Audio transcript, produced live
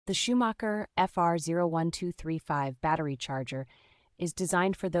The Schumacher FR01235 Battery Charger is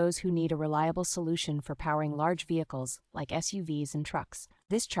designed for those who need a reliable solution for powering large vehicles like SUVs and trucks.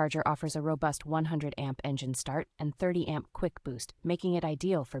 This charger offers a robust 100 amp engine start and 30 amp quick boost, making it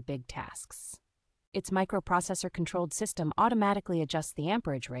ideal for big tasks. Its microprocessor-controlled system automatically adjusts the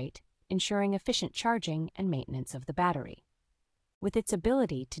amperage rate, ensuring efficient charging and maintenance of the battery. With its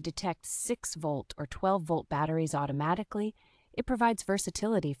ability to detect 6-volt or 12-volt batteries automatically, it provides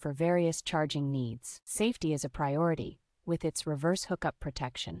versatility for various charging needs. Safety is a priority, with its reverse hookup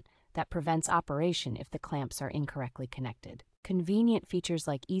protection that prevents operation if the clamps are incorrectly connected. Convenient features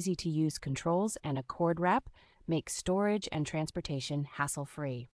like easy-to-use controls and a cord wrap make storage and transportation hassle-free.